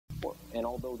And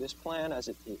although this plan, as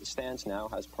it stands now,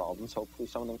 has problems, hopefully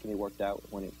some of them can be worked out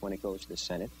when it goes to the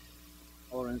Senate.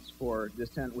 Tolerance for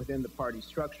dissent within the party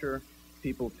structure.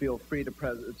 People feel free to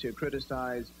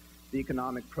criticize the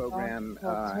economic program.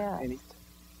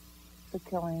 The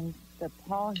killing that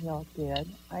Paul Hill did.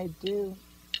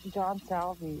 John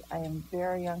Salve, I am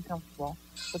very uncomfortable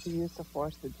with the use of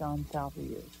force that John Salve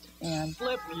used. And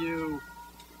flip you.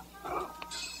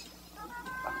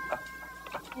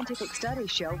 Scientific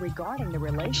studies show regarding the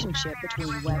relationship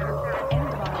between weather and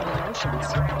violent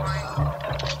emotions.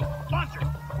 Monster!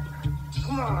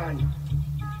 Come on!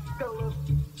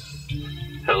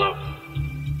 Hello.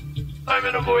 I'm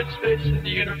in a void space in the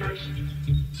universe.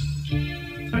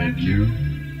 I am you,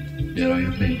 yet I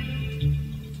am me.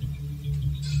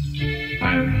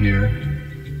 I am here,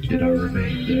 yet I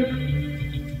remain there.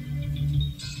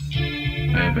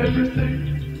 I am everything,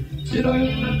 yet I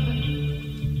am nothing.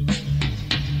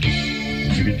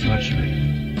 You can touch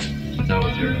me, but not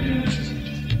with your hands.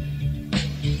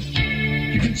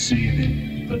 You can see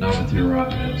me, but not with your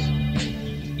eyes.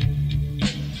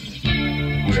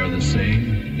 We are the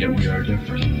same, yet we are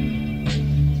different.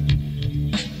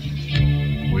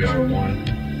 We are one,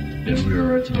 yet we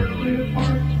are eternally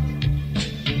apart.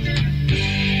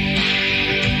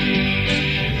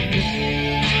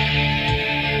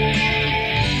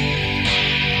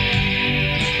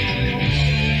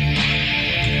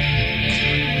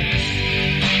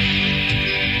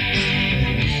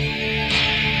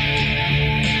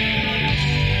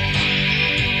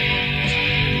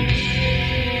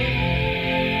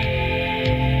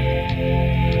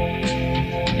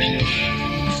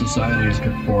 Society has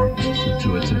conformed us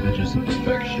into its images of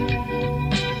perfection,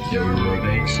 yet we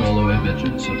remain solo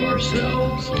images of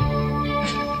ourselves.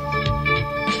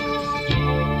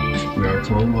 We are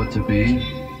told what to be,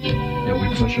 yet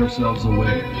we push ourselves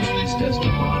away from these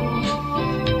destined models.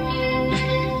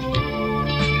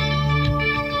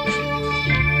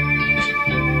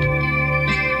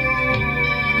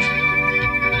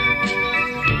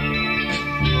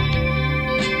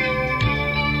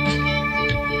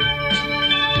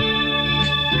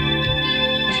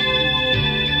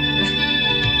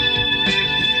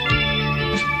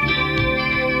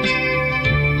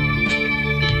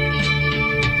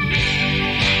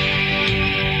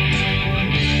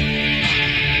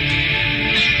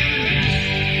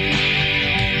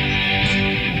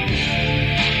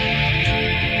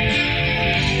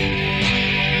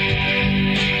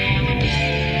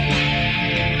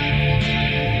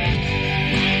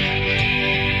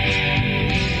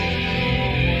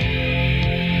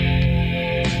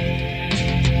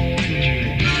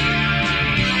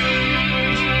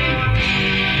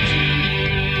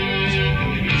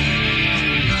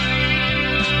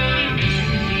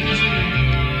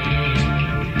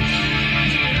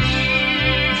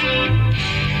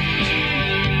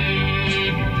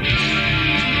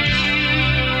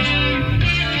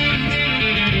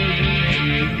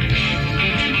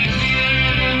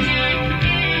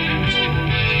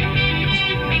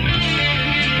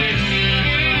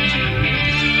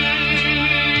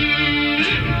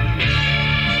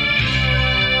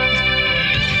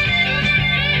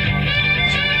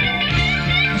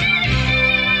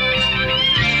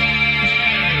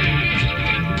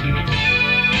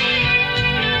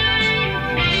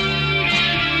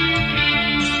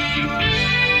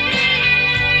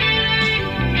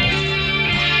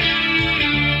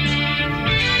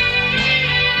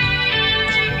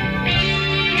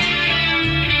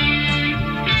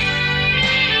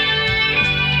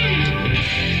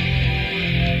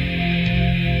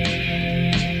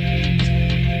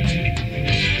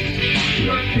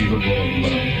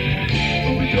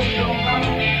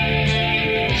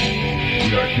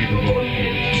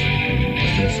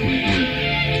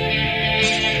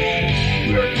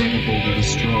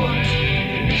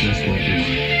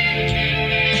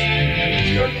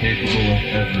 Capable of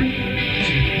everything,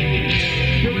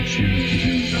 yet would choose to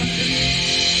do nothing.